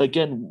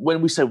again,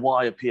 when we say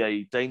why are PA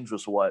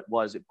dangerous or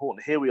why is it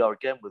important, here we are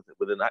again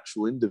with an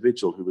actual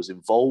individual who was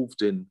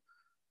involved in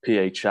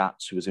PA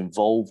chats, who was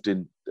involved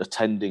in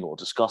attending or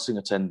discussing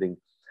attending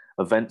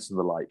events and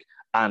the like.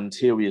 And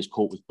here he is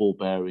caught with ball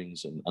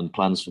bearings and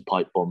plans for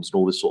pipe bombs and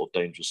all this sort of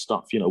dangerous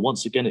stuff. You know,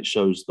 once again, it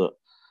shows that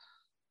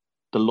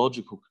the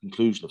logical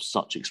conclusion of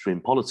such extreme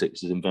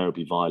politics is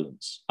invariably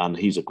violence. And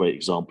he's a great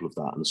example of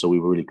that. And so we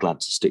were really glad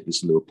to stick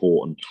this in the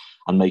report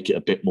and make it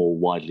a bit more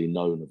widely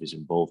known of his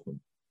involvement.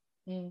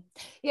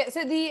 Yeah,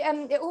 so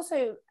it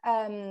also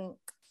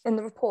in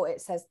the report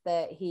it says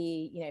that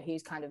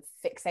he's kind of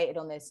fixated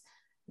on this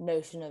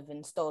notion of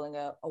installing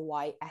a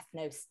white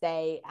ethno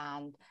state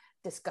and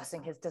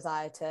discussing his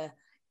desire to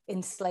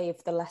enslave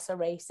the lesser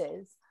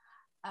races.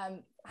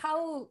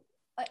 How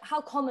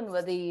common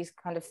were these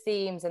kind of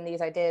themes and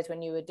these ideas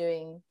when you were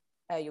doing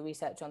your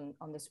research on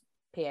this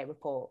PA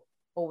report,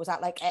 or was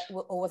that like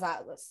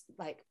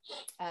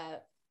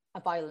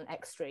a violent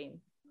extreme?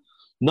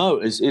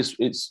 No, it's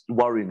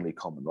worryingly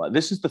common, right?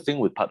 This is the thing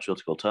with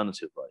Patriotic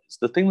Alternative, right? It's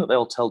the thing that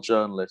they'll tell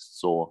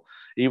journalists or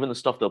even the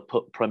stuff they'll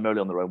put primarily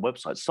on their own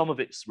website. Some of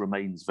it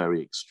remains very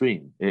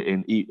extreme.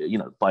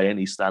 By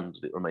any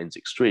standard, it remains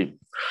extreme.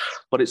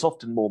 But it's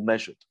often more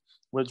measured.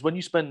 Whereas when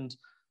you spend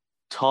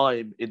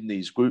time in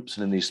these groups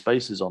and in these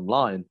spaces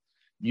online,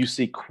 you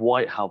see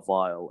quite how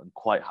vile and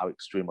quite how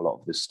extreme a lot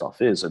of this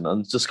stuff is.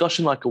 And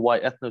discussion like a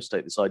white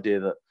ethno-state, this idea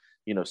that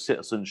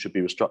citizens should be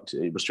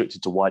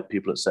restricted to white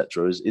people,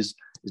 etc., is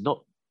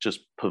not just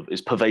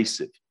is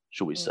pervasive,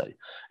 shall we say?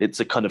 It's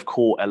a kind of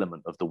core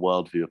element of the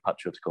worldview of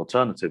Patriotic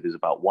Alternative. Is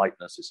about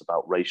whiteness, it's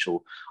about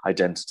racial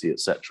identity,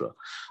 etc.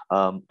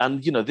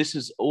 And this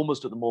is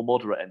almost at the more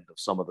moderate end of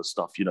some of the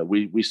stuff.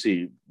 We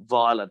see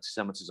vile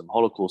anti-Semitism,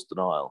 Holocaust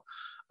denial,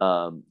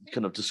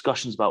 kind of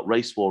discussions about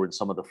race war in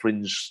some of the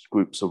fringe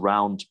groups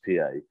around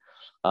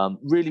PA.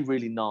 Really,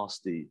 really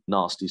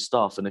nasty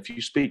stuff. And if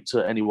you speak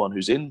to anyone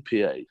who's in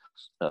PA,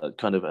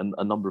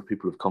 a number of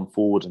people have come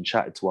forward and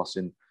chatted to us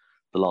in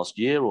the last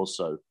year or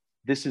so.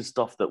 This is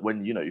stuff that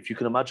when, if you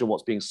can imagine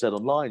what's being said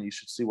online, you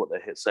should see what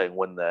they're saying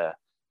when they're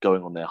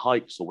going on their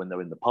hikes or when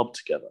they're in the pub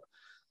together.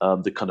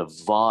 The kind of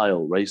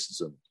vile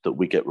racism that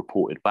we get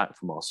reported back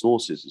from our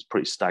sources is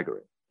pretty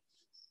staggering.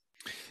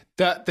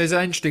 There's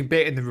an interesting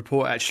bit in the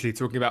report actually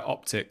talking about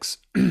optics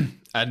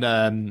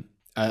and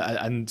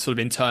sort of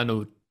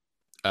internal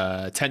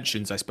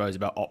tensions, I suppose,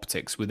 about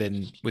optics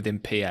within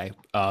PA,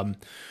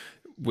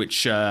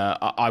 which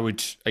I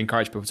would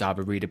encourage people to have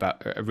a read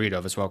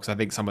of as well, because I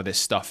think some of this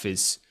stuff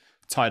is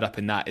tied up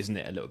in that, isn't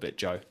it, a little bit,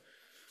 Joe?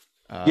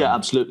 Yeah,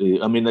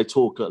 absolutely. I mean, they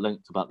talk at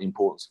length about the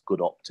importance of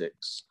good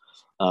optics.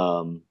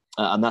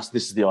 And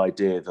this is the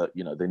idea that,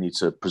 you know, they need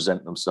to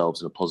present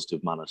themselves in a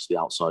positive manner to the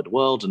outside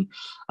world. And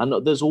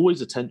there's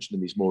always a tension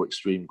in these more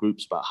extreme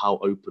groups about how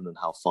open and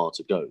how far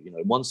to go. You know,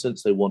 in one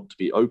sense, they want to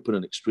be open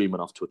and extreme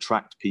enough to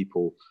attract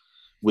people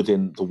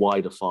within the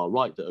wider far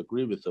right that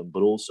agree with them,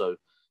 but also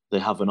they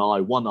have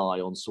one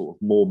eye on sort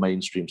of more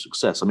mainstream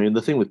success. I mean,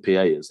 the thing with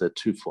PA is they're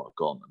too far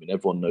gone. I mean,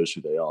 everyone knows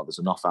who they are. There's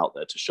enough out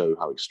there to show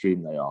how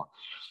extreme they are.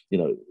 You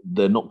know,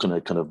 they're not going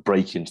to kind of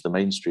break into the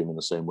mainstream in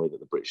the same way that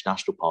the British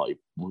National Party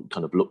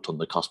kind of looked on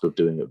the cusp of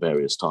doing at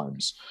various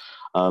times.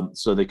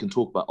 So they can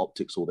talk about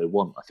optics all they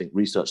want. I think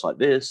research like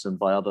this and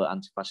by other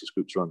anti-fascist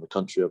groups around the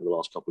country over the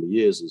last couple of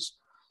years has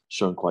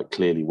shown quite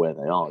clearly where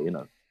they are, you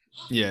know.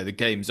 Yeah, the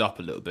game's up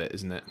a little bit,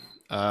 isn't it?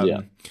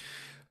 Yeah.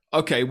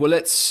 Okay, well,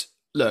 let's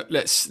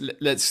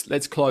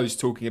close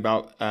talking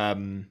about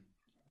one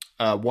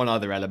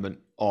other element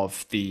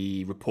of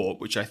the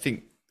report, which I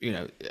think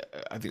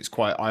it's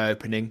quite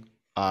eye-opening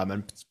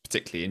and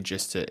particularly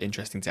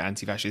interesting to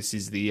anti-fascists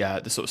is the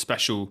sort of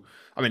special.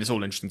 I mean, it's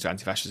all interesting to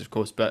anti-fascists, of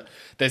course, but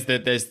there's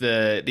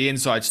the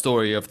inside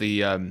story of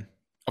the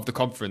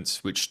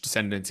conference, which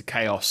descended into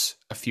chaos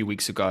a few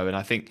weeks ago, and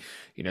I think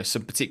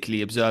some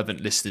particularly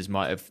observant listeners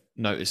might have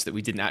noticed that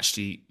we didn't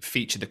actually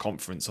feature the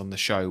conference on the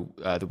show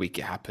the week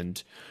it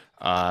happened.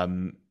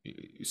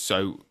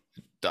 So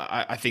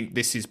I think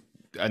this is.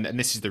 And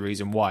this is the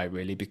reason why,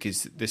 really,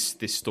 because this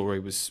story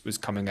was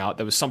coming out.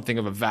 There was something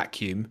of a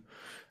vacuum,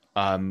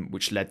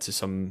 which led to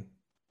some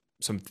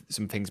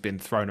things being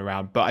thrown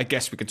around. But I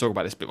guess we can talk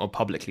about this a bit more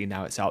publicly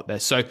now it's out there.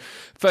 So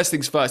first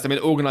things first, I mean,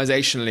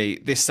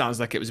 organisationally, this sounds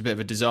like it was a bit of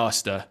a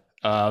disaster.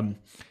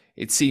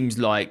 It seems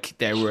like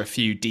there were a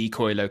few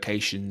decoy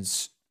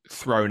locations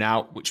thrown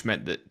out, which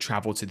meant that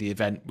travel to the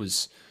event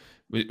was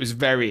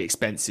very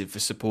expensive for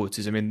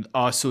supporters. I mean,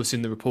 our source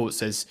in the report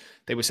says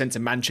they were sent to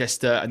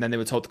Manchester and then they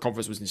were told the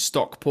conference was in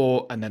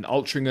Stockport and then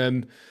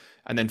Altrincham.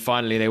 And then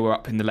finally they were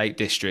up in the Lake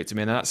District. I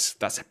mean, that's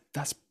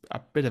a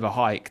bit of a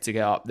hike to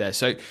get up there.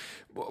 So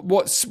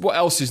what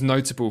else is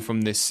notable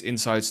from this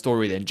inside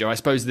story then, Joe? I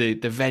suppose the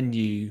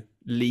venue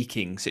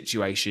leaking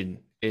situation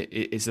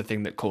is the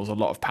thing that caused a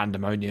lot of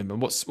pandemonium.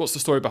 And what's the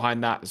story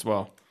behind that as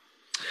well?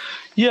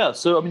 Yeah,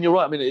 so I mean, you're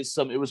right. I mean, it's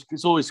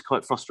always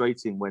quite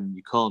frustrating when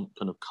you can't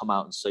kind of come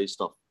out and say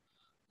stuff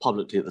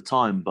publicly at the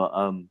time. But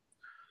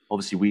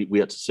obviously, we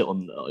had to sit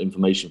on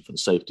information for the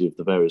safety of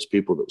the various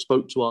people that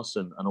spoke to us,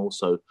 and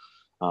also,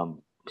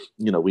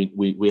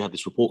 we had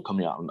this report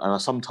coming out,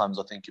 and sometimes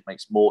I think it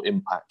makes more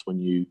impact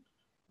when you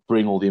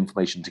bring all the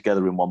information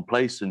together in one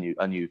place and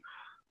you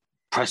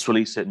press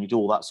release it and you do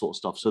all that sort of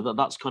stuff. So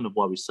that's kind of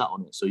why we sat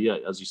on it. So yeah,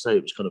 as you say,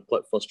 it was kind of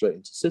quite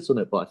frustrating to sit on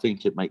it, but I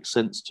think it makes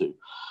sense to.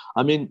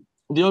 I mean,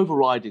 the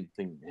overriding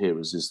thing here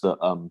is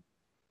that,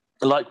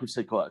 like we've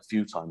said quite a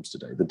few times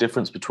today, the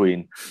difference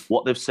between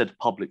what they've said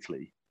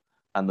publicly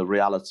and the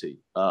reality.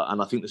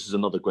 And I think this is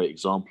another great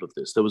example of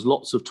this. There was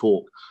lots of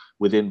talk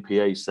within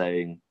PA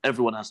saying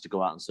everyone has to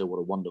go out and say what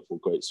a wonderful,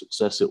 great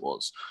success it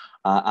was.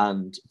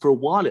 And for a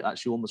while, it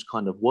actually almost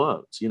kind of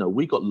worked.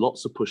 We got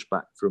lots of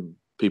pushback from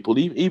people,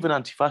 even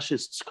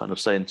anti-fascists kind of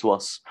saying to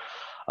us,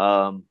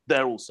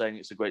 they're all saying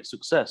it's a great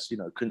success,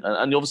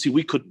 and obviously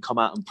we couldn't come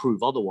out and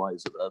prove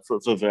otherwise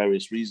for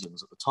various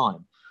reasons at the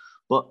time.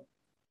 But,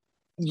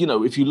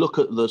 if you look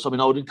at this, I mean,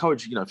 I would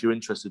encourage you, if you're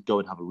interested, go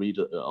and have a read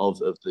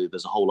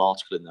there's a whole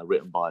article in there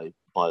written by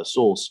a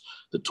source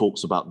that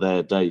talks about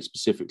their day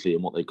specifically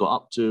and what they got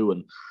up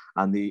to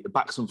and the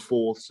backs and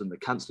forths and the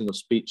cancelling of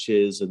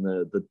speeches and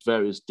the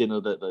various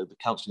the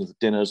cancelling of the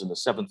dinners and the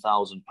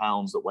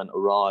 £7,000 that went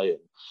awry.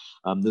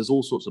 And there's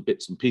all sorts of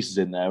bits and pieces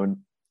in there. And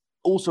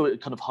also,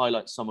 it kind of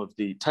highlights some of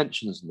the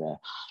tensions in there.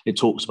 It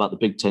talks about the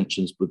big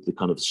tensions with the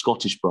kind of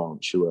Scottish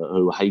branch who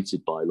were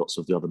hated by lots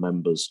of the other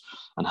members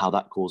and how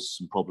that caused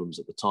some problems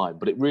at the time.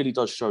 But it really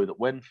does show that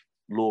when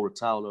Laura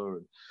Towler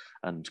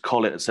and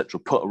Collett, etc.,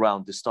 put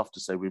around this stuff to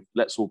say,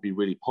 let's all be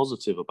really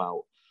positive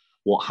about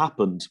what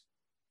happened,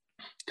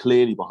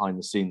 clearly behind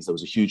the scenes, there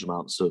was a huge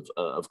amounts of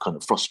kind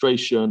of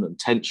frustration and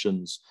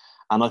tensions.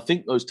 And I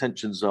think those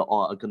tensions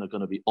are going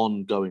to be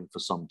ongoing for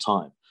some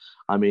time.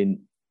 I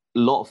mean, a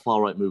lot of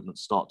far-right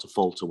movements start to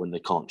falter when they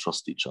can't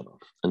trust each other.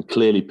 And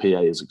clearly PA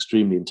is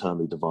extremely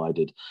internally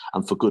divided,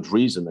 and for good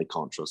reason they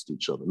can't trust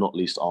each other, not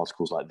least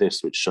articles like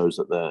this, which shows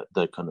that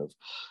they're kind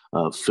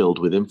of filled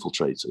with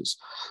infiltrators.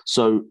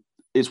 So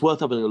it's worth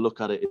having a look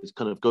at it. It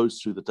kind of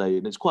goes through the day,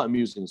 and it's quite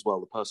amusing as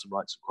well. The person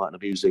writes in quite an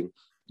amusing,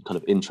 kind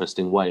of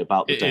interesting way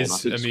about the day. It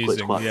is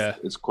amusing,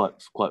 it's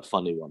quite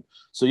funny one.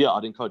 So yeah,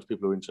 I'd encourage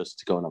people who are interested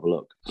to go and have a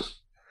look.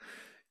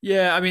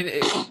 Yeah, I mean,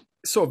 it's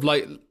sort of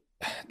like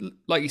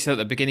you said at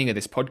the beginning of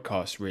this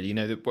podcast, really,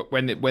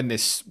 when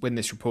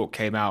this report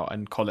came out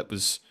and Collett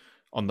was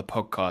on the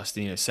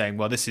podcast, saying,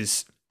 well, this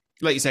is,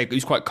 like you say, he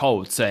was quite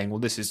cold, saying, well,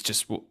 this is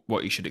just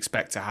what you should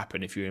expect to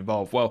happen if you're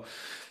involved. Well,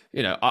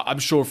 I'm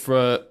sure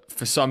for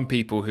some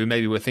people who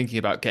maybe were thinking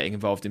about getting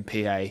involved in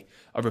PA,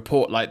 a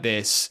report like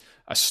this,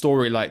 a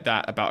story like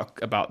that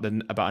about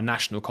a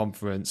national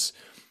conference,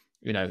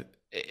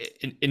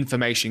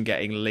 information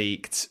getting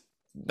leaked,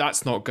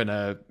 that's not going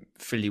to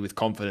fill you with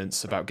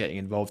confidence about getting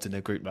involved in a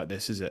group like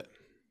this, is it?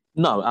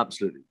 No,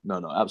 absolutely.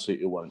 No,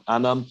 absolutely it won't.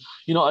 And, I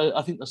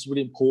think that's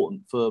really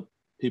important for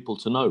people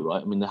to know,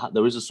 right? I mean,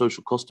 there is a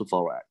social cost of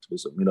far right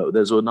activism.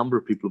 There's a number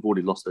of people who've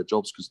already lost their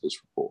jobs because of this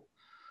report,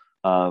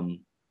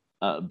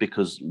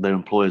 because their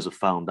employers have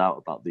found out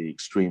about the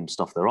extreme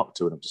stuff they're up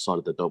to and have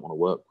decided they don't want to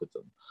work with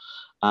them.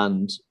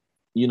 And,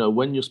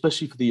 when you're,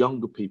 especially for the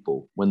younger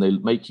people, when they're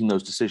making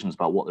those decisions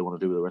about what they want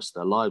to do with the rest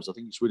of their lives, I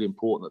think it's really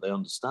important that they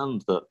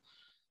understand that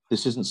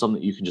this isn't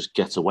something you can just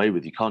get away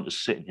with. You can't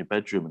just sit in your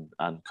bedroom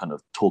and kind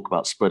of talk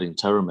about spreading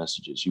terror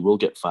messages. You will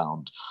get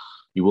found,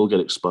 you will get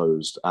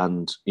exposed,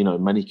 and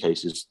in many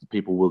cases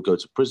people will go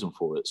to prison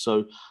for it.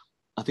 So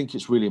I think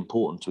it's really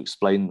important to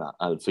explain that,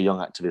 and for young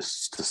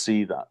activists to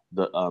see that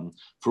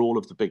for all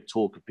of the big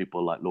talk of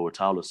people like Laura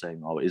Towler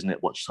saying, "Oh, isn't it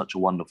such a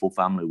wonderful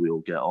family we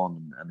all get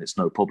on, and it's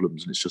no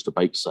problems, and it's just a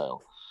bake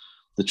sale."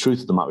 The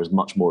truth of the matter is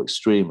much more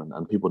extreme,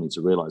 and people need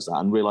to realise that,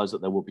 and realise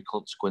that there will be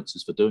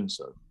consequences for doing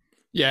so.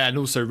 Yeah, and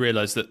also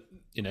realise that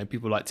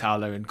people like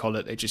Towler and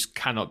Collett, they just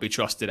cannot be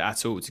trusted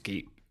at all to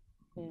keep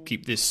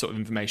this sort of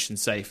information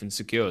safe and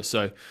secure.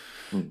 So,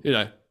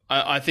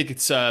 I think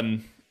it's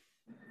if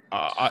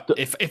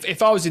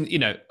I was in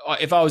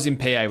if I was in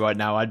PA right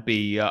now, I'd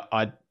be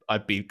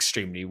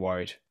extremely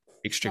worried,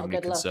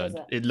 extremely concerned.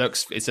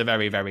 It's a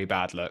very, very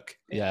bad look.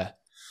 Yeah.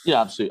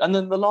 Yeah, absolutely. And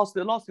then the last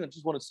thing I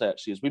just wanted to say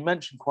actually is we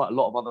mentioned quite a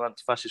lot of other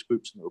anti-fascist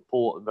groups in the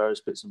report and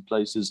various bits and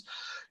places.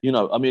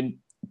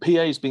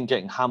 PA's been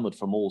getting hammered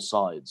from all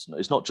sides.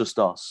 It's not just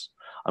us.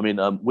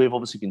 We've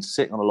obviously been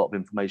sitting on a lot of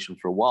information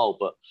for a while,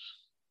 but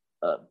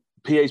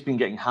PA's been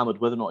getting hammered,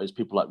 whether or not it's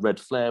people like Red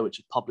Flare, which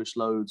have published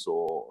loads,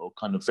 or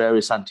kind of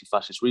various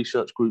anti-fascist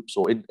research groups,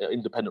 or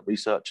independent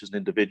researchers and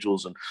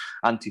individuals and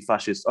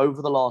anti-fascists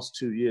over the last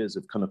 2 years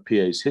of kind of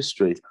PA's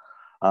history.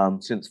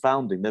 Since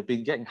founding, they've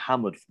been getting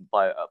hammered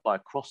by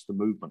across the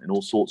movement in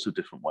all sorts of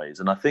different ways.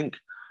 And I think,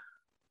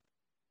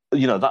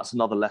 that's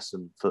another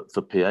lesson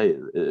for PA.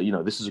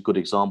 This is a good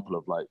example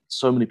of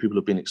so many people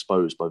have been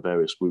exposed by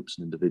various groups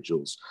and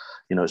individuals.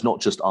 It's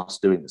not just us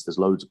doing this. There's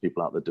loads of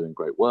people out there doing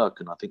great work.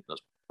 And I think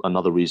that's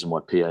another reason why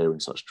PA are in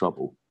such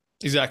trouble.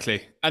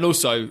 Exactly. And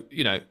also,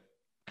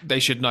 they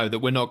should know that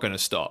we're not going to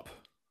stop.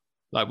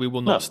 We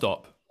will not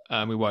stop,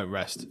 and we won't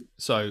rest.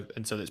 So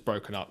until it's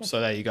broken up.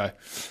 So there you go.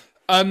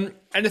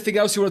 Anything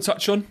else you want to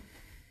touch on?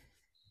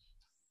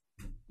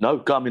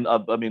 No,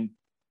 I mean,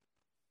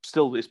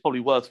 still, it's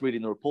probably worth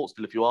reading the report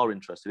still if you are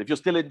interested. If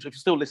you're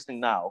still listening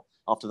now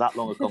after that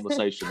long a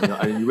conversation,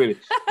 and you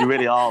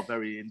really are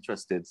very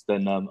interested,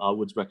 then I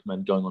would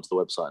recommend going onto the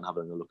website and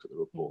having a look at the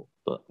report.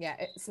 But yeah,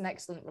 it's an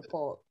excellent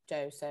report,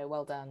 Joe. So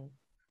well done.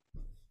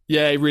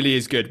 Yeah, it really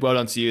is good. Well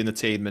done to you and the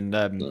team. And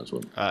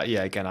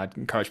again, I'd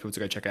encourage people to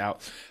go check it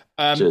out.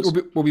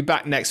 We'll be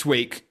back next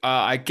week.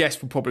 I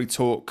guess we'll probably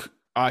talk.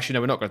 Actually,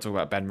 no, we're not going to talk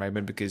about Ben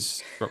Raymond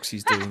because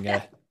Roxy's doing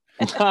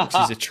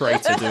Roxy's a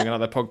traitor doing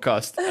another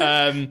podcast.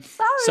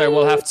 So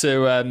we'll have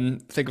to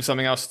think of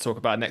something else to talk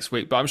about next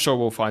week, but I'm sure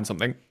we'll find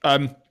something.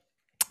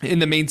 In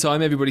the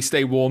meantime, everybody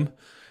stay warm.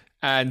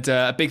 And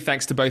a big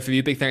thanks to both of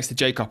you. Big thanks to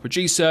Jake, our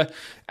producer,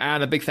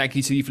 and a big thank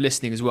you to you for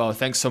listening as well.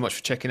 Thanks so much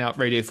for checking out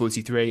Radio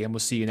 43, and we'll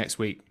see you next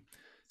week.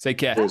 Take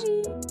care. Cheers.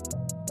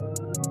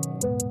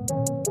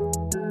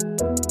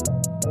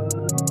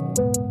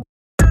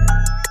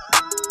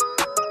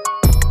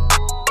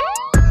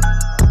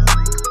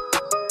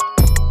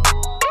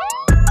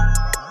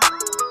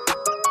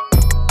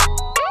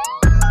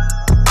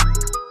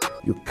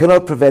 You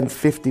cannot prevent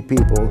 50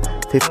 people,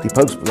 50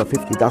 postmen or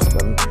 50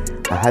 dustmen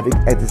having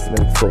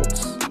anti-Semitic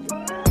thoughts.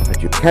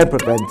 But you can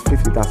prevent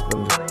 50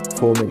 dustmen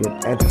forming an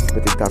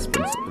anti-Semitic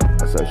dustmen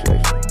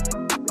association.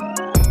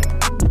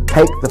 You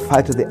take the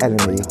fight of the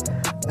enemy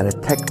and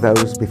attack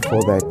those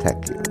before they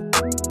attack you.